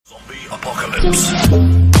Apocalypse.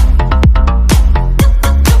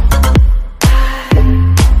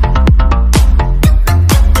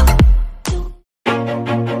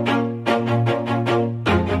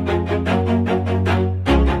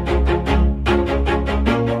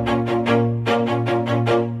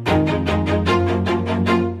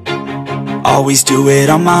 Always do it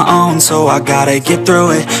on my own, so I gotta get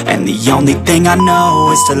through it. And the only thing I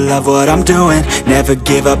know is to love what I'm doing. Never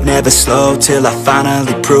give up, never slow, till I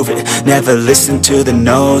finally prove it. Never listen to the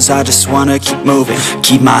no's, I just wanna keep moving.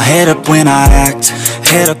 Keep my head up when I act,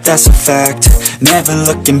 head up, that's a fact. Never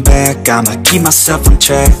looking back, I'ma keep myself on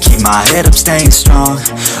track. Keep my head up, staying strong,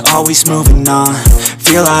 always moving on.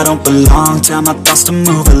 Feel I don't belong, tell my thoughts to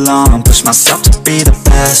move along. Push myself to be the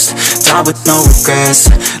best, die with no regrets.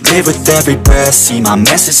 Live with every breath, see my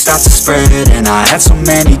message start to spread. And I had so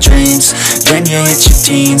many dreams, then you hit your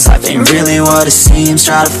teens. Life ain't really what it seems,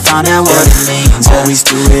 try to find out what it means. Always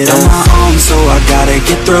do it on my own, so I gotta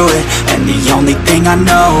get through it. And the only thing I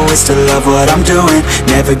know is to love what I'm doing.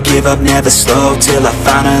 Never give up, never slow, till I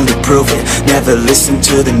finally prove it. Never listen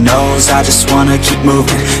to the no's, I just wanna keep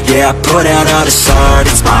moving. Yeah, I put out all this art,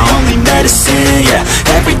 it's my only medicine. Yeah,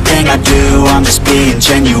 everything I do, I'm just being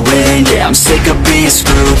genuine. Yeah, I'm sick of being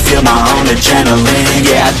screwed, feel my own adrenaline.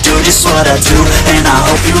 Yeah, I do just what I do, and I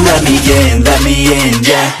hope you let me in,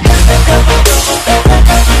 yeah.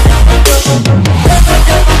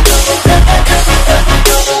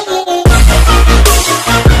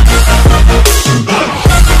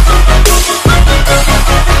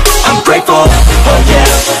 I'm grateful, oh yeah,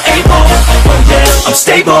 able, oh yeah, I'm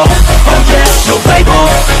stable, oh yeah, no label,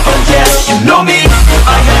 oh yeah, you know me,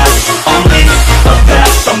 I have only the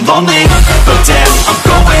best. I'm lonely, but damn, I'm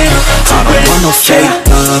going to win. I don't want no fake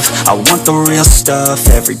love, I want the real stuff.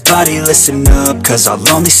 Everybody listen up, cause I'll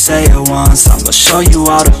only say it once. I'm gonna show you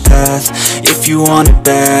all the path, if you want it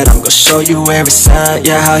bad. I'm gonna show you where it's at,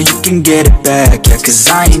 yeah, how you can get it back. Yeah, cause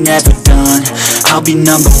I ain't never done, I'll be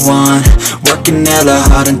number one. Working hella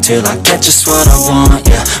hard until I get just what I want,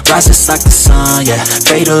 yeah. Rises like the sun, yeah,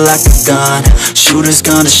 fatal like a gun. Shooter's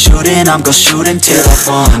gonna shoot and I'm gonna shoot until I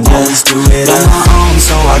won, yeah. Always do it on my own,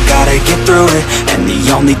 so I gotta get through it. And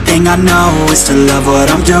the only thing I know is to love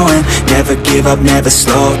what I'm doing. Never give up, never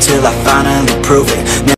slow, till I finally prove it.